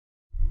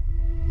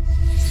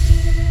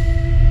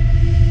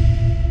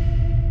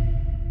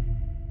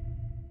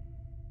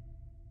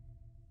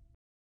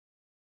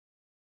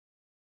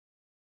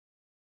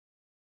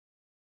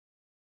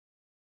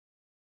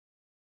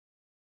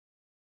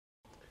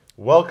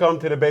Welcome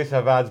to the Beis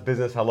Havad's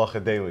Business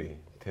Halacha Daily.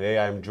 Today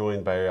I am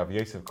joined by Rav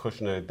Yosef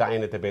Kushner,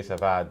 Dayan at the Beis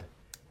Havad,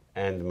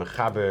 and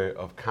Mechaber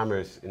of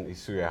Commerce in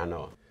Isurei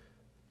Hanoah.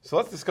 So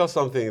let's discuss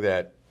something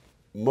that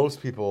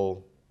most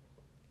people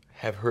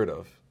have heard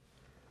of,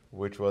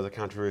 which was a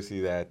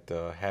controversy that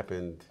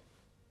happened,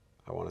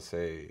 I want to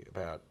say,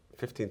 about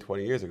 15,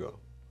 20 years ago,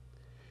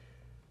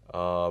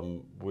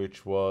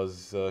 which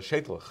was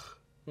Sheitlach.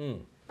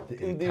 The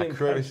Indian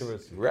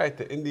controversy. Right,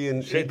 the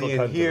Indian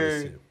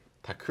here.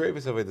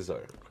 Takrevis Avodah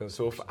Zarah.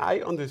 So if I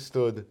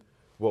understood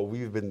what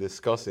we've been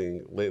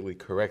discussing lately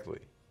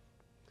correctly,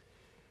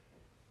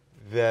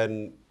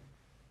 then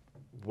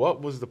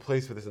what was the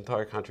place for this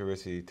entire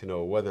controversy to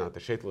know whether or not the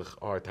Sheitlach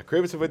are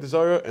Takrevis Avodah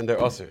Zarah and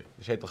they're Aser?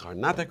 The Sheitlach are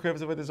not Takrevis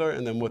Avodah Zarah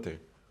and they're Mutter.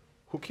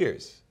 Who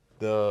cares?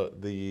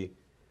 The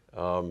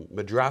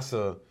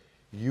madrasa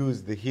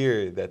used the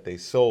here that they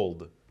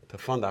sold to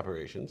fund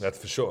operations. That's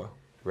for sure.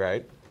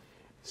 Right?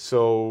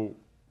 So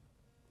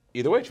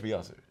either way it should be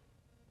Aser.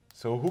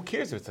 So who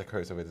cares if it's a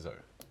curse of Avodah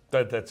Zarah?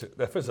 That's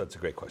a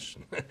great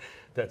question.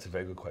 That's a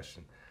very good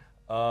question.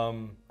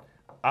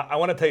 I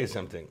want to tell you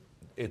something.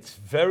 It's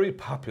very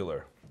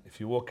popular. If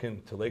you walk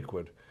into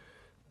Lakewood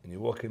and you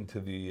walk into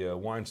the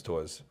wine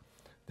stores,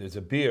 there's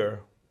a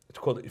beer. It's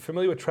called. You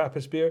familiar with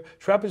Trappist beer?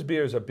 Trappist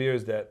beers are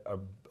beers that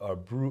are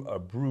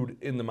brewed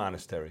in the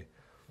monastery,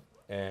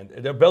 and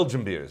they're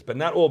Belgian beers. But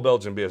not all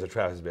Belgian beers are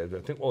Trappist beers. But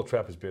I think all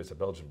Trappist beers are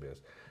Belgian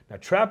beers. Now,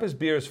 Trappist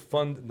beers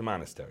fund the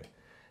monastery.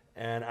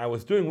 And I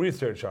was doing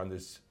research on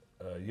this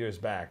years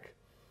back,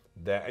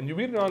 and you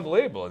read it on the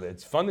label,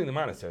 it's funding the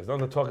monastery. There's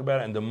nothing to talk about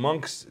it, and the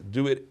monks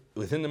do it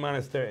within the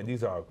monastery, and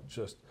these are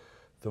just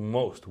the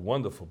most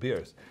wonderful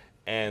beers.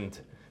 And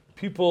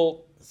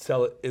people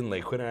sell it in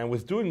Lakewood, and I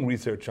was doing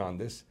research on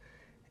this,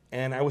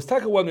 and I was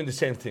talking about the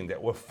same thing, that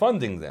we're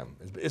funding them,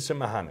 it's Issa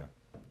Mahana.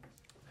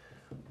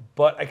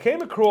 But I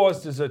came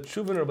across, there's a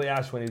Tshuva Rabbi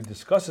Ash when he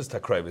discusses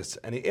Takrevis,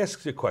 and he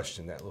asks you a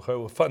question, that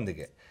we're funding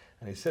it.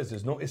 And he says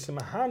there's no Issa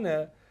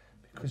Mahana,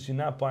 because you're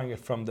not buying it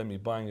from them, you're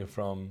buying it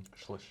from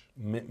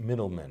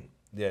middlemen.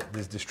 Yeah,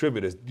 there's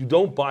distributors. You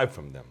don't buy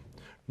from them.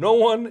 No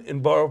one in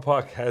Borough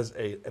Park has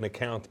an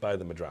account by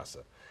the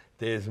madrasa.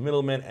 There's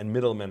middlemen and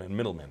middlemen and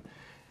middlemen.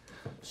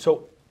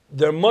 So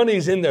their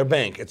money's in their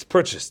bank. It's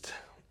purchased.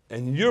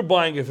 And you're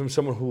buying it from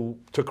someone who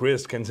took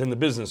risk and is in the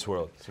business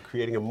world. So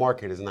creating a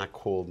market is not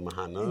called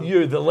mahana.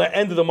 You're the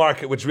end of the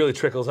market, which really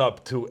trickles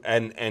up to,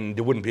 and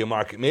there wouldn't be a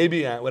market.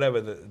 Maybe,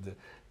 whatever,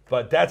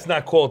 but that's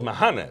not called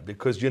mahana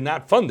because you're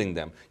not funding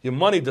them. Your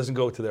money doesn't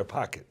go to their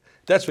pocket.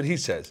 That's what he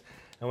says.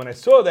 And when I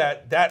saw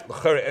that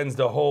ends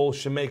the whole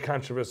Shemay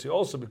controversy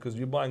also because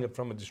you're buying it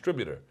from a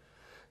distributor.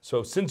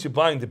 So since you're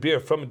buying the beer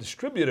from a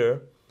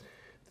distributor,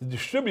 the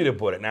distributor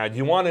bought it. Now, do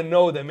you want to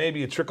know that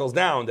maybe it trickles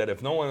down, that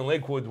if no one in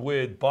Lakewood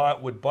would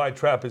buy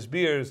Trappist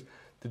beers,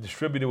 the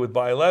distributor would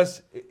buy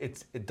less?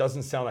 It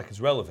doesn't sound like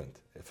it's relevant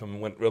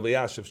from Rabbi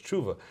Yashiv's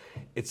Tshuva.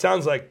 It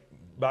sounds like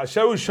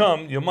Ba'asher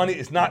Sham, your money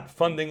is not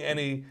funding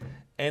any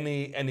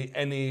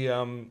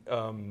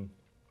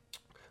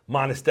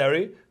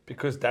monastery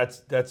because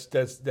that's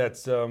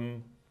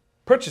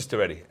purchased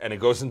already and it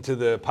goes into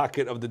the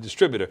pocket of the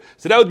distributor.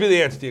 So that would be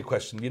the answer to your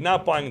question. You're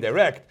not buying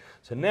direct.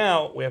 So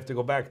now we have to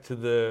go back to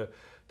the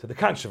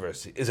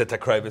controversy. Is it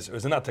Takrevis or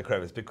is it not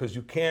Takrevis? Because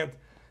you can't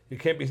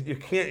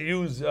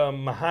use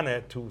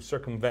Mahana to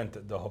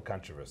circumvent the whole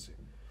controversy.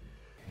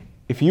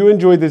 If you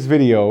enjoyed this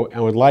video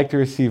and would like to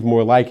receive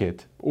more like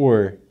it,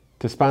 or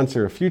to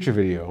sponsor a future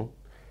video,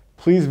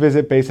 please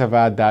visit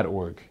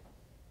beishavad.org.